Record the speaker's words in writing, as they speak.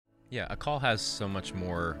Yeah, a call has so much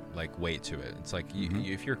more like weight to it. It's like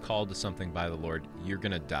if you're called to something by the Lord, you're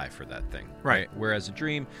going to die for that thing. Right. Whereas a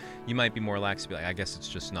dream, you might be more lax to be like, I guess it's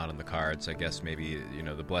just not in the cards. I guess maybe,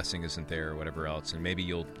 the blessing isn't there or whatever else. And maybe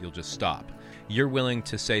you'll just stop. You're willing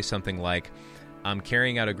to say something like, I'm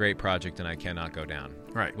carrying out a great project and I cannot go down.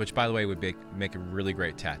 Right. Which, by the way, would make a really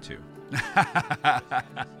great tattoo.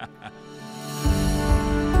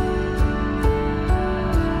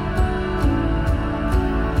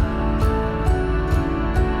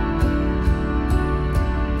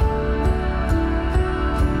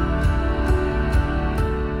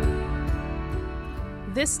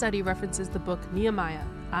 This study references the book Nehemiah,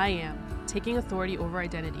 I Am, Taking Authority Over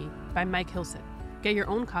Identity by Mike Hilson. Get your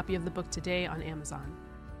own copy of the book today on Amazon.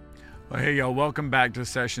 Well, hey, y'all, welcome back to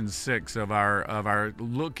session 6 of our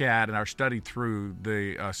look at and our study through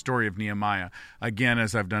the story of Nehemiah. Again,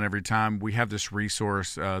 as I've done every time, we have this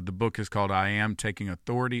resource. The book is called I Am, Taking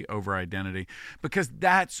Authority Over Identity, because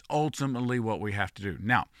that's ultimately what we have to do.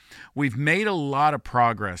 Now, we've made a lot of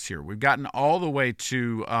progress here. We've gotten all the way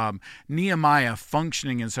to Nehemiah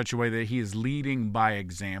functioning in such a way that he is leading by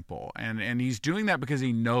example. And he's doing that because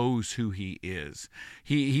he knows who he is.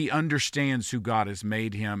 He understands who God has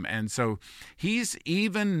made him. And so he's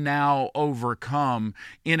even now overcome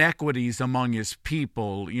inequities among his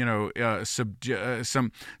people.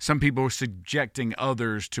 Some people are subjecting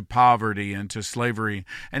others to poverty and to slavery,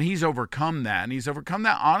 and he's overcome that. And he's overcome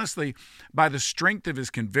that honestly by the strength of his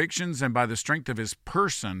convictions and by the strength of his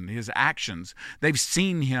person, his actions. They've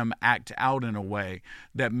seen him act out in a way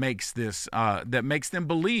that makes them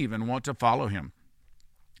believe and want to follow him.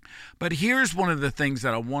 But here's one of the things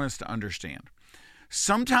that I want us to understand.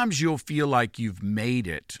 Sometimes you'll feel like you've made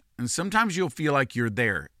it, and sometimes you'll feel like you're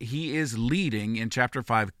there. He is leading in chapter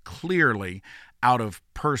 5 clearly out of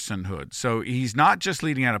personhood. So he's not just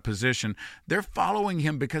leading out of position. They're following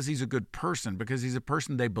him because he's a good person, because he's a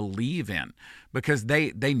person they believe in, because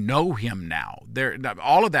they know him now.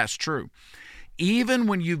 All of that's true. Even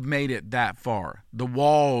when you've made it that far, the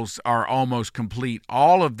walls are almost complete,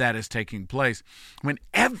 all of that is taking place. When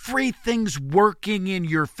everything's working in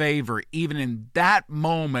your favor, even in that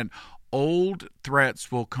moment, old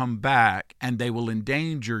threats will come back and they will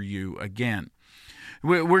endanger you again.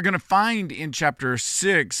 We're going to find in chapter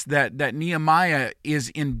 6 that Nehemiah is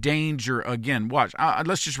in danger again. Watch.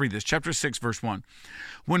 Let's just read this. Chapter 6, verse 1.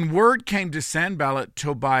 When word came to Sanballat,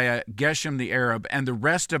 Tobiah, Geshem the Arab, and the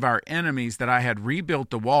rest of our enemies that I had rebuilt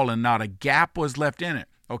the wall and not a gap was left in it.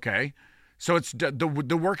 Okay. So it's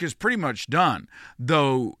the work is pretty much done,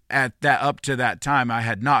 though up to that time I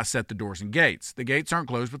had not set the doors and gates. The gates aren't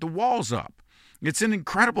closed, but the wall's up. It's an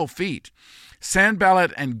incredible feat.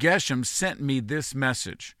 Sanballat and Geshem sent me this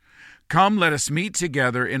message. Come, let us meet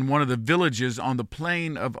together in one of the villages on the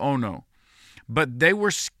plain of Ono. But they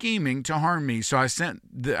were scheming to harm me, so I sent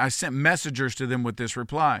messengers to them with this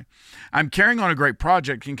reply. I'm carrying on a great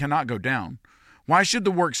project and cannot go down. Why should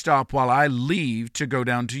the work stop while I leave to go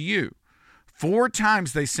down to you? 4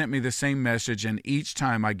 times they sent me the same message, and each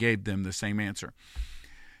time I gave them the same answer.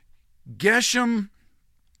 Geshem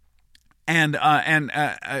Sanballat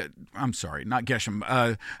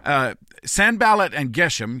and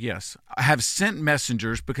Geshem, yes, have sent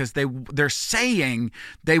messengers because they're saying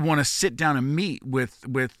they want to sit down and meet with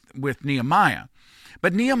Nehemiah.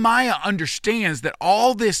 But Nehemiah understands that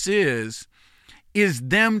all this is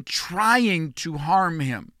them trying to harm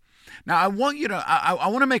him. Now, I want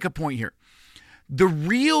to make a point here. The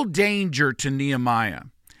real danger to Nehemiah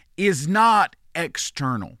is not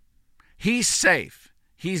external. He's safe.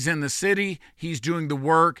 He's in the city. He's doing the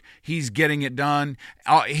work. He's getting it done.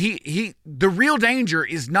 The real danger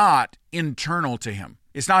is not internal to him.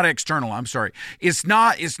 It's not external. I'm sorry. It's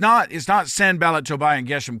not Sanballat, Tobiah, and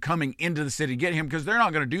Geshem coming into the city to get him, because they're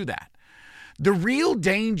not going to do that. The real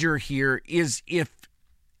danger here is if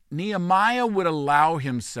Nehemiah would allow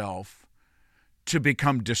himself to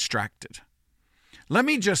become distracted. Let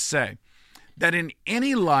me just say that in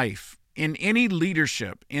any life, in any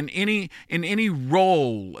leadership, in any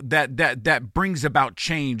role that brings about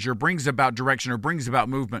change or brings about direction or brings about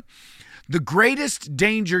movement, the greatest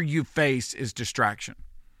danger you face is distraction.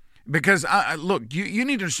 Because look, you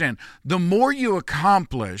need to understand, the more you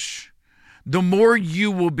accomplish, the more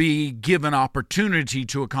you will be given opportunity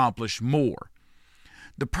to accomplish more.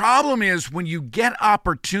 The problem is when you get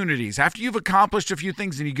opportunities, after you've accomplished a few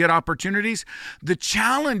things and you get opportunities, the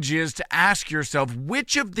challenge is to ask yourself,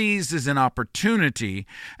 which of these is an opportunity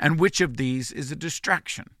and which of these is a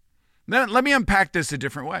distraction? Now, let me unpack this a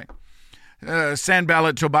different way.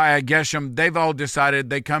 Sanballat, Tobiah, Geshem, they've all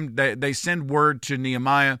decided, they send word to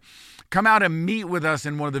Nehemiah, come out and meet with us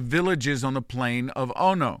in one of the villages on the plain of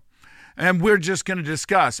Ono. And we're just going to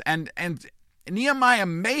discuss. And Nehemiah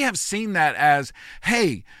may have seen that as,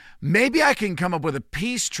 hey, maybe I can come up with a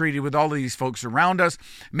peace treaty with all of these folks around us.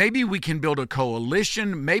 Maybe we can build a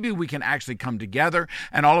coalition. Maybe we can actually come together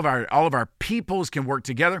and all of our peoples can work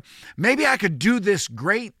together. Maybe I could do this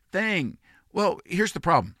great thing. Well, here's the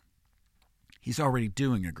problem. He's already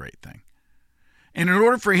doing a great thing. And in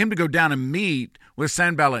order for him to go down and meet with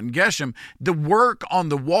Sanballat and Geshem, the work on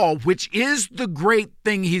the wall, which is the great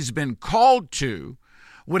thing he's been called to,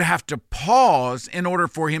 would have to pause in order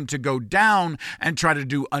for him to go down and try to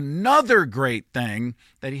do another great thing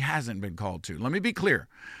that he hasn't been called to. Let me be clear.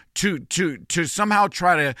 To somehow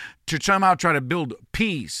try to build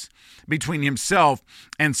peace between himself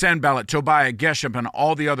and Sanballat, Tobiah, Geshem, and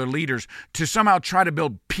all the other leaders, to somehow try to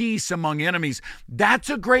build peace among enemies, that's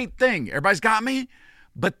a great thing. Everybody's got me?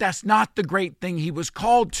 But that's not the great thing he was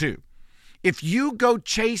called to. If you go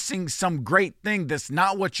chasing some great thing that's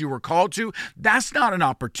not what you were called to, that's not an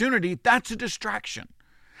opportunity, that's a distraction.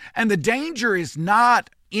 And the danger is not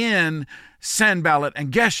in Sanballat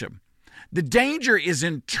and Geshem. The danger is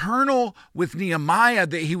internal with Nehemiah,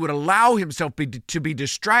 that he would allow himself to be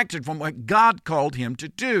distracted from what God called him to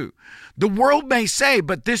do. The world may say,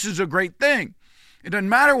 but this is a great thing. It doesn't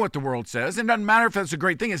matter what the world says. It doesn't matter if that's a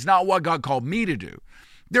great thing. It's not what God called me to do.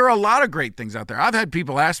 There are a lot of great things out there. I've had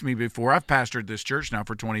people ask me before. I've pastored this church now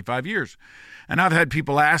for 25 years. And I've had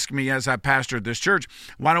people ask me as I pastored this church,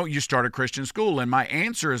 why don't you start a Christian school? And my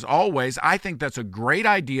answer is always, I think that's a great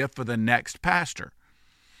idea for the next pastor.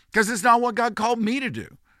 Because it's not what God called me to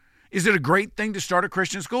do. Is it a great thing to start a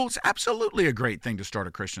Christian school? It's absolutely a great thing to start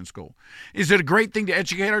a Christian school. Is it a great thing to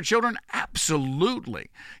educate our children? Absolutely.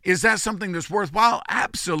 Is that something that's worthwhile?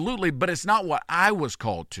 Absolutely. But it's not what I was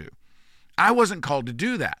called to. I wasn't called to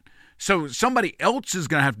do that. So somebody else is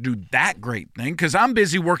going to have to do that great thing because I'm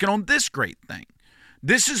busy working on this great thing.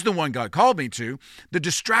 This is the one God called me to. The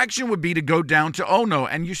distraction would be to go down to oh no.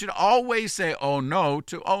 And you should always say oh no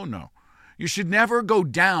to oh no. You should never go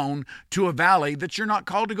down to a valley that you're not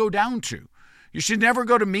called to go down to. You should never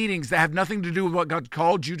go to meetings that have nothing to do with what God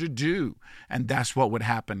called you to do. And that's what would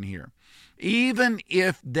happen here. Even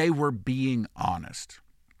if they were being honest.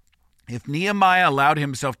 If Nehemiah allowed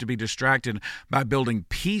himself to be distracted by building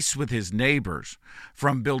peace with his neighbors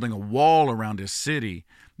from building a wall around his city,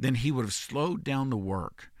 then he would have slowed down the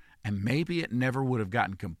work. And maybe it never would have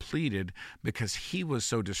gotten completed because he was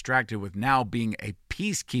so distracted with now being a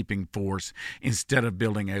peacekeeping force instead of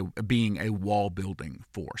being a wall-building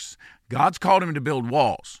force. God's called him to build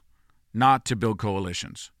walls, not to build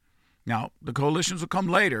coalitions. Now, the coalitions will come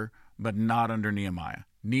later, but not under Nehemiah.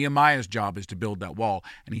 Nehemiah's job is to build that wall,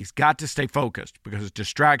 and he's got to stay focused because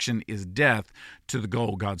distraction is death to the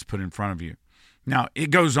goal God's put in front of you. Now,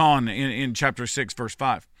 it goes on in chapter 6, verse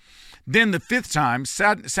 5. Then the fifth time,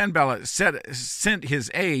 Sanballat sent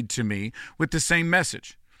his aide to me with the same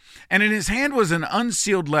message. And in his hand was an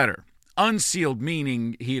unsealed letter. Unsealed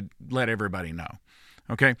meaning he had let everybody know.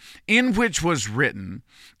 Okay, in which was written,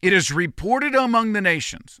 it is reported among the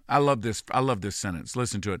nations. I love this sentence.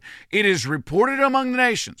 Listen to it. It is reported among the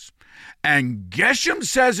nations. And Geshem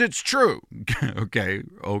says it's true. Okay.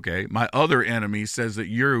 My other enemy says that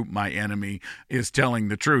my enemy is telling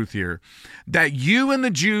the truth here. That you and the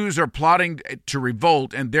Jews are plotting to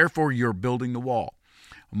revolt, and therefore you're building the wall.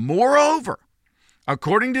 Moreover,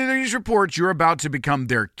 according to these reports, you're about to become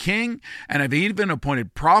their king and have even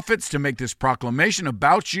appointed prophets to make this proclamation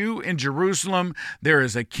about you in Jerusalem. There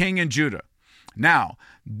is a king in Judah. Now,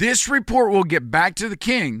 this report will get back to the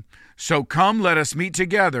king, so come, let us meet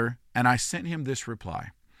together. And I sent him this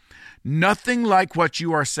reply. Nothing like what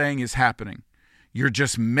you are saying is happening. You're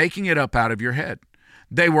just making it up out of your head.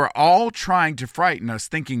 They were all trying to frighten us,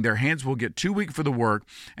 thinking their hands will get too weak for the work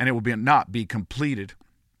and it will not be completed.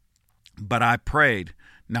 But I prayed,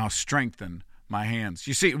 now strengthen my hands.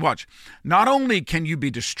 You see, watch. Not only can you be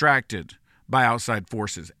distracted by outside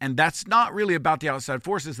forces, and that's not really about the outside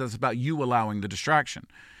forces, that's about you allowing the distraction.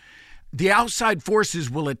 The outside forces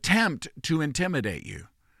will attempt to intimidate you.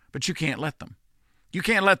 But you can't let them. You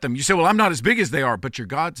can't let them. You say, well, I'm not as big as they are, but your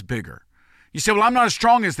God's bigger. You say, well, I'm not as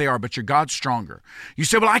strong as they are, but your God's stronger. You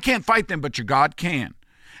say, well, I can't fight them, but your God can.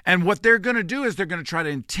 And what they're going to do is they're going to try to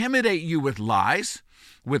intimidate you with lies,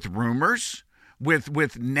 with rumors,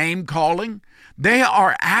 with name calling. They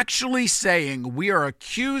are actually saying, we are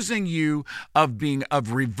accusing you of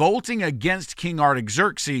revolting against King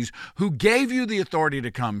Artaxerxes, who gave you the authority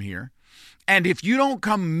to come here. And if you don't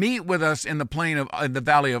come meet with us in the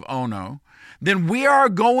valley of Ono, then we are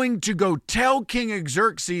going to go tell King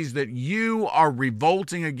Xerxes that you are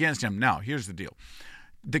revolting against him. Now, here's the deal.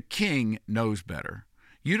 The king knows better.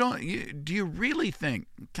 Do you really think,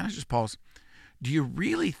 can I just pause? Do you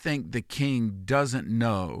really think the king doesn't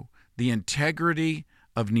know the integrity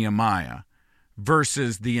of Nehemiah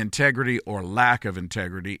versus the integrity or lack of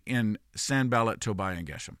integrity in Sanballat, Tobiah, and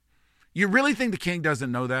Geshem? You really think the king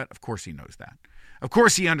doesn't know that? Of course he knows that. Of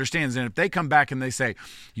course he understands. And if they come back and they say,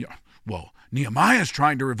 well, Nehemiah is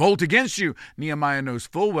trying to revolt against you, Nehemiah knows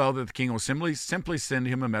full well that the king will simply send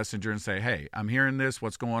him a messenger and say, hey, I'm hearing this,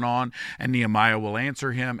 what's going on? And Nehemiah will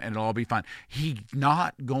answer him and it'll all be fine. He's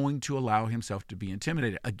not going to allow himself to be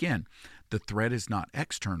intimidated. Again, the threat is not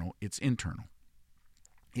external, it's internal.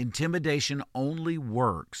 Intimidation only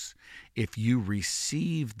works if you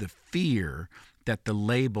receive the fear that the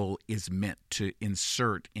label is meant to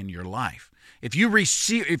insert in your life. If you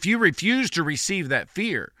refuse to receive that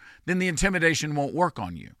fear, then the intimidation won't work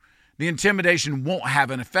on you. The intimidation won't have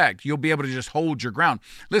an effect. You'll be able to just hold your ground.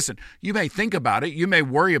 Listen, you may think about it, you may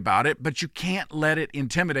worry about it, but you can't let it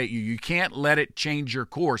intimidate you. You can't let it change your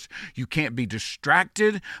course. You can't be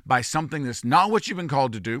distracted by something that's not what you've been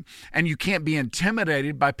called to do, and you can't be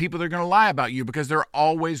intimidated by people that are going to lie about you, because there are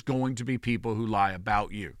always going to be people who lie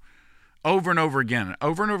about you. Over and over again.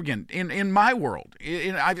 In my world,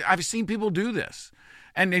 I've seen people do this.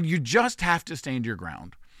 And you just have to stand your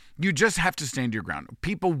ground. You just have to stand your ground.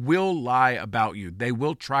 People will lie about you. They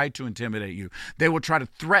will try to intimidate you. They will try to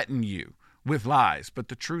threaten you with lies. But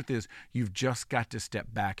the truth is, you've just got to step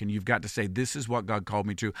back and you've got to say, this is what God called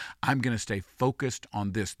me to. I'm going to stay focused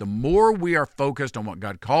on this. The more we are focused on what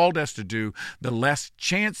God called us to do, the less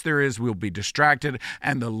chance there is we'll be distracted,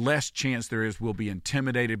 and the less chance there is we'll be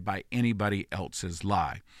intimidated by anybody else's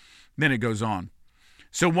lie. Then it goes on.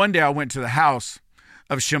 So one day I went to the house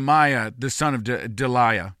of Shemaiah, the son of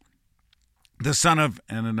Delaiah, the son of,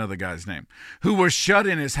 and another guy's name, who was shut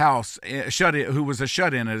in his house, who was a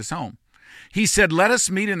shut-in at his home. He said, let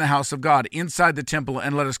us meet in the house of God inside the temple,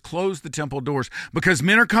 and let us close the temple doors, because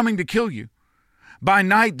men are coming to kill you. By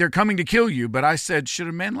night, they're coming to kill you. But I said, should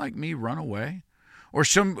a man like me run away? Or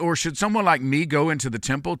should someone like me go into the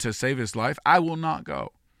temple to save his life? I will not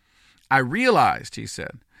go. I realized, he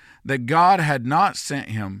said, that God had not sent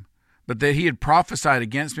him, but that he had prophesied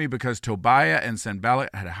against me because Tobiah and Sanballat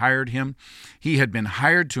had hired him. He had been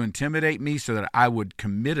hired to intimidate me so that I would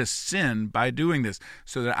commit a sin by doing this,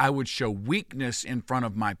 so that I would show weakness in front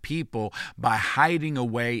of my people by hiding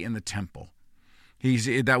away in the temple.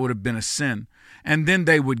 That would have been a sin. And then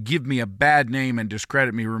they would give me a bad name and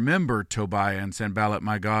discredit me. Remember Tobiah and Sanballat,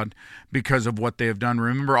 my God, because of what they have done.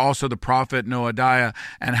 Remember also the prophet Noadiah,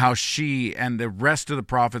 and how she and the rest of the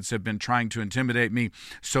prophets have been trying to intimidate me.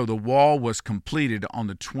 So the wall was completed on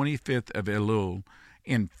the 25th of Elul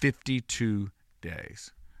in 52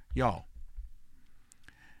 days. Y'all,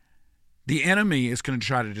 the enemy is going to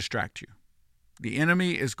try to distract you. The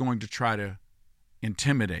enemy is going to try to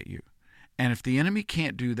intimidate you. And if the enemy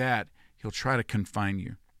can't do that, he'll try to confine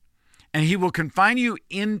you. And he will confine you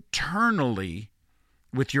internally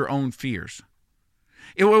with your own fears.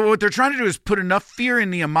 What they're trying to do is put enough fear in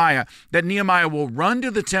Nehemiah that Nehemiah will run to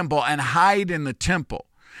the temple and hide in the temple.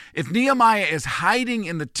 If Nehemiah is hiding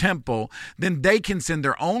in the temple, then they can send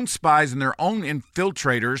their own spies and their own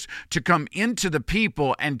infiltrators to come into the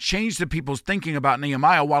people and change the people's thinking about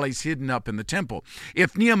Nehemiah while he's hidden up in the temple.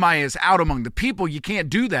 If Nehemiah is out among the people, you can't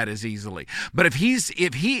do that as easily. But if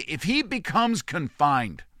he becomes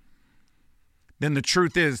confined, then the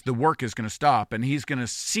truth is the work is going to stop, and he's going to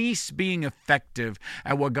cease being effective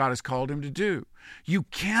at what God has called him to do. You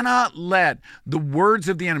cannot let the words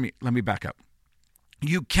of the enemy, let me back up.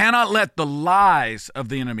 You cannot let the lies of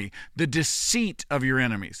the enemy, the deceit of your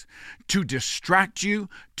enemies, to distract you,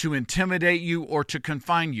 to intimidate you, or to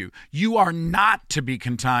confine you. You are not to be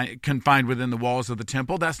confined within the walls of the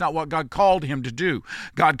temple. That's not what God called him to do.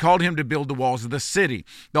 God called him to build the walls of the city.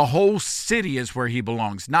 The whole city is where he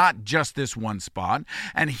belongs, not just this one spot.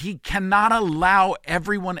 And he cannot allow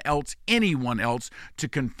anyone else, to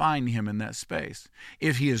confine him in that space.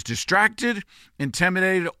 If he is distracted,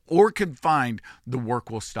 intimidated, or confined, the work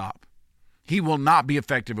will stop. He will not be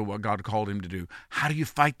effective at what God called him to do. How do you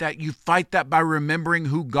fight that? You fight that by remembering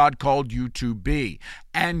who God called you to be,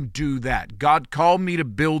 and do that. God called me to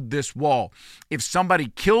build this wall. If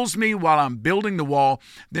somebody kills me while I'm building the wall,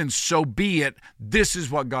 then so be it. This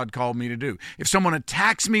is what God called me to do. If someone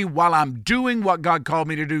attacks me while I'm doing what God called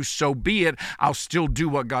me to do, so be it. I'll still do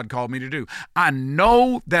what God called me to do. I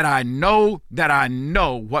know that I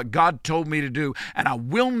know what God told me to do, and I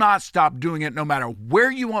will not stop doing it no matter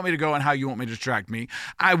where you want me to go and how you want me to distract me.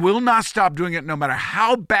 I will not stop doing it no matter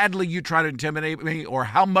how badly you try to intimidate me or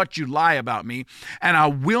how much you lie about me. And I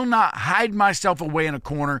will not hide myself away in a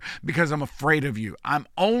corner because I'm afraid of you. I'm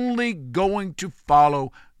only going to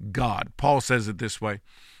follow God. Paul says it this way.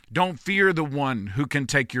 Don't fear the one who can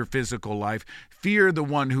take your physical life. Fear the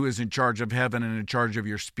one who is in charge of heaven and in charge of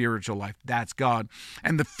your spiritual life. That's God.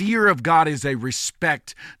 And the fear of God is a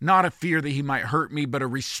respect, not a fear that he might hurt me, but a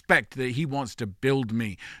respect that he wants to build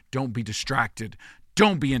me. Don't be distracted.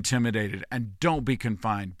 Don't be intimidated, and don't be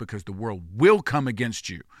confined, because the world will come against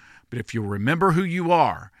you. But if you remember who you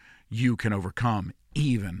are, you can overcome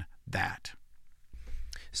even that.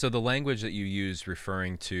 So the language that you use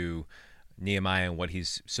referring to Nehemiah and what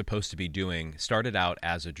he's supposed to be doing started out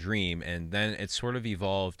as a dream, and then it sort of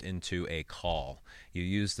evolved into a call. You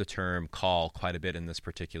use the term call quite a bit in this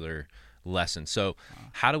particular lesson. So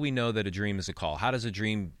how do we know that a dream is a call? How does a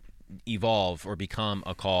dream evolve or become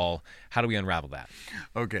a call? How do we unravel that?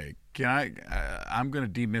 Okay, I'm going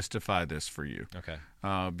to demystify this for you. Okay.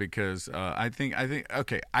 Because I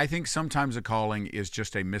think sometimes a calling is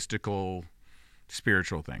just a mystical,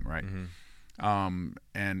 spiritual thing, right? Mm-hmm.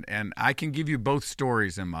 And I can give you both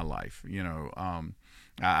stories in my life.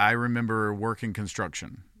 I remember working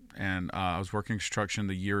construction, and I was working construction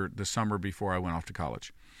the summer before I went off to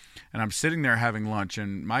college. And I'm sitting there having lunch,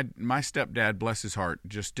 and my stepdad, bless his heart,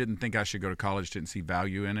 just didn't think I should go to college, didn't see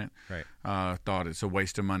value in it. Right. Thought it's a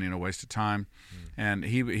waste of money and a waste of time. And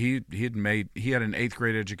he had an 8th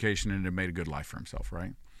grade education and had made a good life for himself,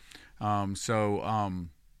 right? I'm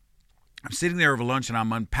sitting there over lunch, and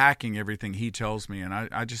I'm unpacking everything he tells me, and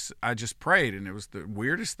I just prayed, and it was the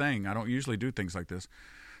weirdest thing. I don't usually do things like this.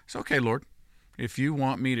 It's okay, Lord. If you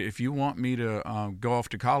want me to go off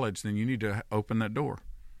to college, then you need to open that door.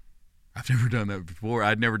 I've never done that before.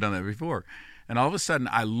 I'd never done that before. And all of a sudden,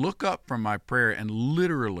 I look up from my prayer, and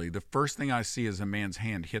literally the first thing I see is a man's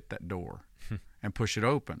hand hit that door and push it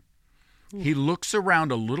open. He looks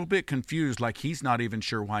around a little bit confused, like he's not even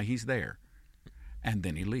sure why he's there. And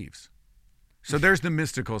then he leaves. So there's the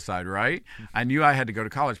mystical side, right? I knew I had to go to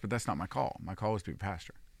college, but that's not my call. My call was to be a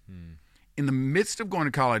pastor. In the midst of going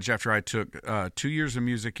to college, after I took 2 years of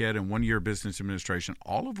music ed and 1 year of business administration,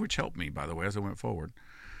 all of which helped me, by the way, as I went forward,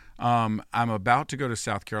 I'm about to go to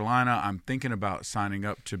South Carolina. I'm thinking about signing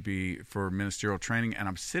up for ministerial training, and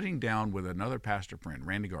I'm sitting down with another pastor friend,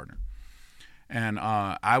 Randy Gardner. And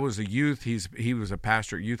I was a youth. He was a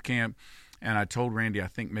pastor at youth camp, and I told Randy, I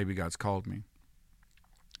think maybe God's called me.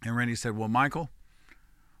 And Randy said, well, Michael,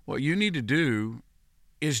 what you need to do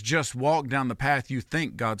is just walk down the path you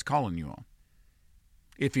think God's calling you on.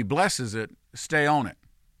 If he blesses it, stay on it.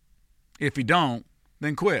 If he don't,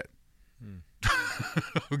 then quit.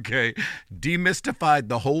 Okay, demystified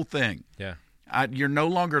the whole thing. Yeah, you're no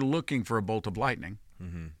longer looking for a bolt of lightning.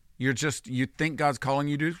 Mm-hmm. You think God's calling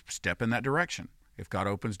you to step in that direction. If God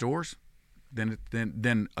opens doors, then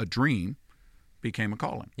a dream became a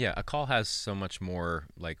calling. Yeah, a call has so much more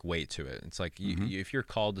like weight to it. It's like if you're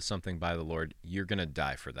called to something by the Lord, you're gonna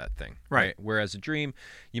die for that thing, right? Whereas a dream,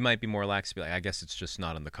 you might be more lax to be like, I guess it's just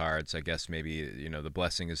not in the cards. I guess maybe the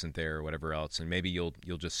blessing isn't there or whatever else, and maybe you'll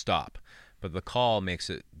just stop. But the call makes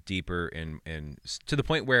it deeper and to the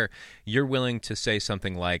point where you're willing to say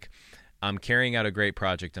something like, I'm carrying out a great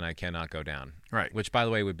project and I cannot go down. Right. Which, by the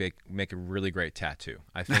way, would make a really great tattoo.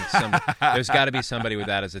 I think there's got to be somebody with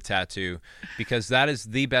that as a tattoo, because that is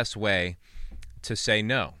the best way to say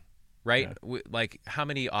no, right? Yeah. Like, how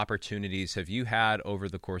many opportunities have you had over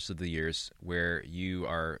the course of the years where you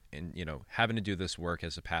are having to do this work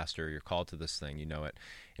as a pastor, you're called to this thing,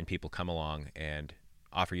 and people come along and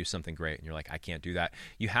offer you something great, and you're like, I can't do that.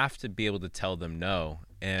 You have to be able to tell them no,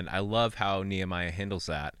 and I love how Nehemiah handles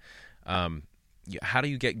that. How do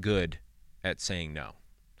you get good at saying no?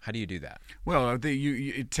 How do you do that? Well,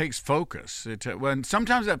 it takes focus. And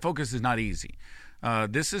sometimes that focus is not easy.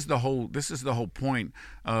 This is the whole point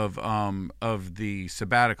of the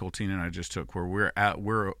sabbatical Tina and I just took, where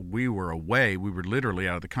we were away. We were literally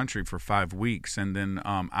out of the country for 5 weeks, and then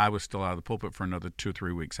I was still out of the pulpit for another 2 or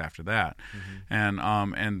 3 weeks after that.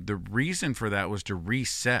 Mm-hmm. And the reason for that was to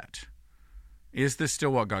reset. Is this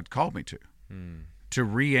still what God called me to? To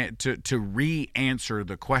re-answer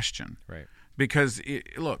the question. Right. Because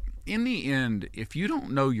look, in the end, if you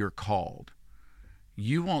don't know you're called,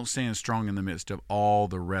 you won't stand strong in the midst of all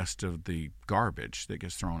the rest of the garbage that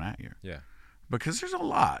gets thrown at you. Yeah. Because there's a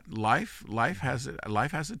lot. Life has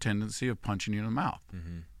a tendency of punching you in the mouth.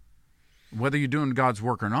 Mm-hmm. Whether you're doing God's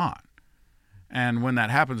work or not. And when that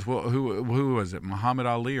happens, well, who was it? Muhammad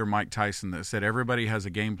Ali or Mike Tyson that said everybody has a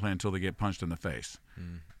game plan until they get punched in the face.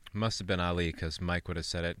 Mm. Must have been Ali, because Mike would have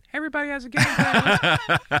said it. Everybody has a game plan.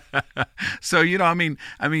 So,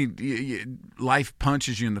 life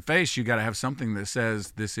punches you in the face. You got to have something that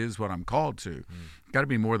says, this is what I'm called to. Got to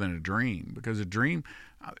be more than a dream, because a dream,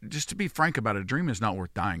 just to be frank about it, a dream is not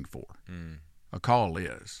worth dying for. A call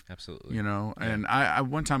is. Absolutely. Yeah. And I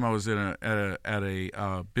one time I was at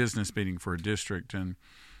a business meeting for a district, and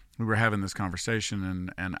we were having this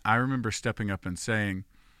conversation, and I remember stepping up and saying,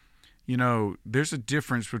 there's a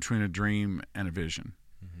difference between a dream and a vision.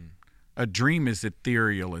 A dream is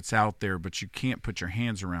ethereal. It's out there, but you can't put your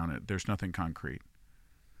hands around it. There's nothing concrete.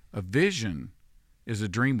 A vision is a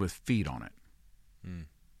dream with feet on it.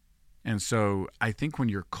 And so I think when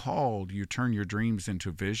you're called, you turn your dreams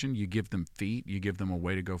into vision. You give them feet. You give them a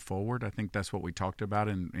way to go forward. I think that's what we talked about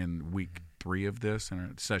in week 3 of this,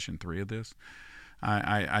 and session 3 of this.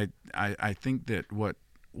 I think that what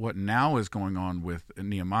now is going on with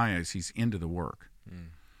Nehemiah is he's into the work.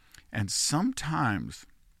 And sometimes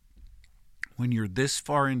when you're this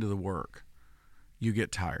far into the work, you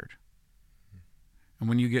get tired. And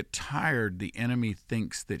when you get tired, the enemy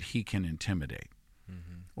thinks that he can intimidate,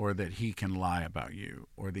 or that he can lie about you,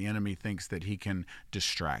 or the enemy thinks that he can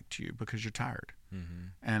distract you because you're tired.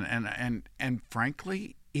 And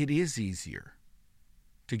frankly, it is easier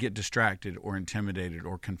to get distracted or intimidated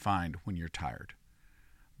or confined when you're tired.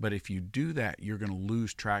 But if you do that, you're going to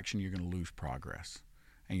lose traction, you're going to lose progress,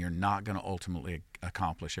 and you're not going to ultimately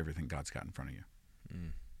accomplish everything God's got in front of you.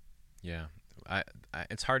 Yeah.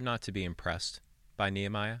 It's hard not to be impressed by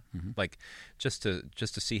Nehemiah. Like, just to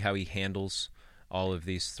see how he handles all of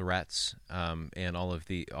these threats, and all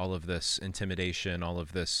of this intimidation, all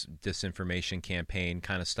of this disinformation campaign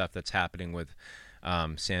kind of stuff that's happening with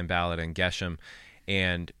Sanballat and Geshem.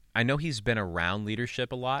 And I know he's been around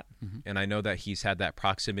leadership a lot, and I know that he's had that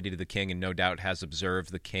proximity to the king, and no doubt has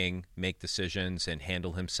observed the king make decisions and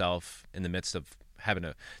handle himself in the midst of having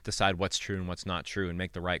to decide what's true and what's not true and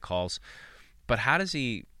make the right calls. But how does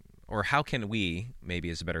he, or how can we, maybe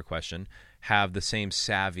is a better question, have the same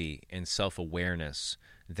savvy and self-awareness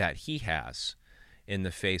that he has in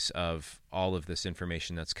the face of all of this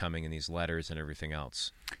information that's coming in these letters and everything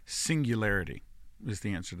else? Singularity is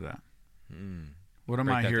the answer to that. What am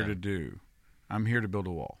I here to do? I'm here to build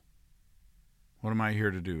a wall. What am I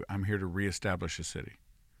here to do? I'm here to reestablish a city.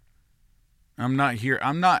 I'm not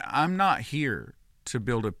here to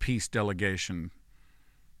build a peace delegation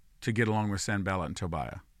to get along with Sanballat and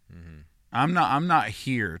Tobiah. I'm not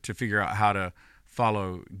here to figure out how to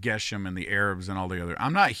follow Geshem and the Arabs and all the other.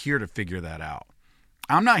 I'm not here to figure that out.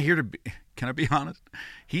 I'm not here to be, can I be honest?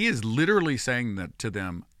 He is literally saying that to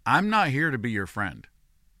them. I'm not here to be your friend.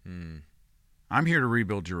 I'm here to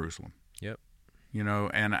rebuild Jerusalem. Yep.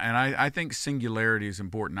 And I think singularity is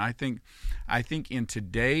important. I think in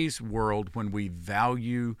today's world, when we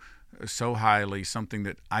value so highly something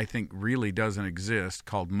that I think really doesn't exist,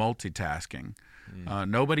 called multitasking.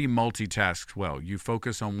 Nobody multitasks well. You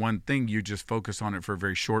focus on one thing, you just focus on it for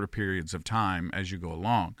very shorter periods of time as you go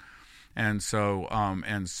along. And so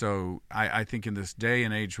I think in this day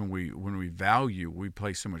and age when we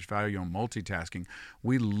place so much value on multitasking,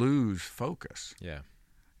 we lose focus. Yeah.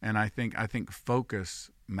 And I think focus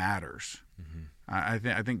matters. I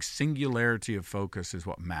think singularity of focus is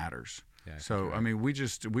what matters. Yeah, so right. I mean, we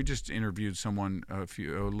just interviewed someone a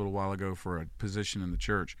little while ago for a position in the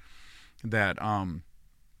church. That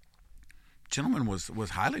gentleman was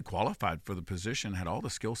highly qualified for the position, had all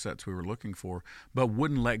the skill sets we were looking for, but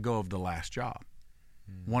wouldn't let go of the last job.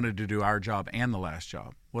 Wanted to do our job and the last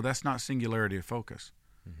job. Well, that's not singularity of focus.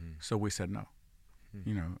 So we said no.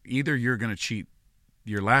 Either you're going to cheat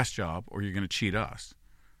your last job or you're going to cheat us.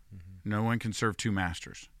 No one can serve two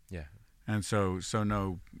masters. Yeah. And so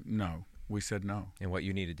no, we said no. And what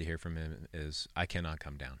you needed to hear from him is, I cannot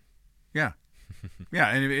come down. Yeah. Yeah,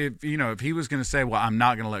 and if he was going to say, well, I'm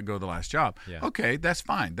not going to let go of the last job, okay, that's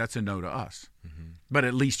fine. That's a no to us. But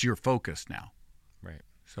at least you're focused now. Right.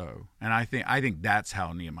 So, and I think that's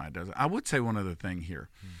how Nehemiah does it. I would say one other thing here.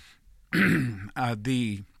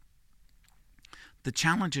 The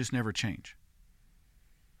challenges never change.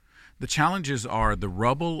 The challenges are the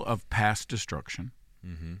rubble of past destruction,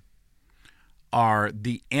 are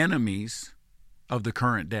the enemies of the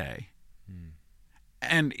current day.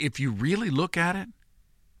 And if you really look at it,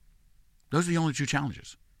 those are the only two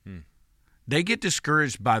challenges. They get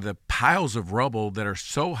discouraged by the piles of rubble that are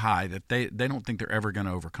so high that they don't think they're ever going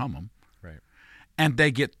to overcome them. Right. And they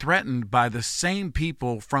get threatened by the same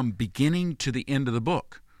people from beginning to the end of the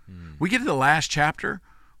book. We get to the last chapter,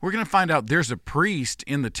 we're going to find out there's a priest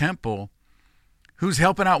in the temple who's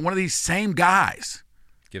helping out one of these same guys.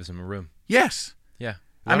 Gives him a room. Yes. Yeah.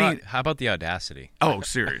 How about the audacity? Oh,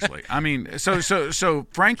 seriously. I mean, so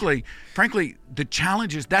frankly, the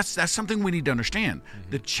challenges, that's something we need to understand.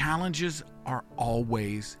 The challenges are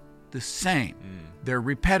always the same. They're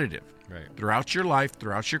repetitive. Right. Throughout your life,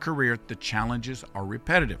 throughout your career, the challenges are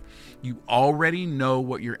repetitive. You already know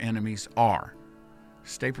what your enemies are.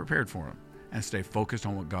 Stay prepared for them and stay focused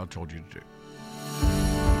on what God told you to do.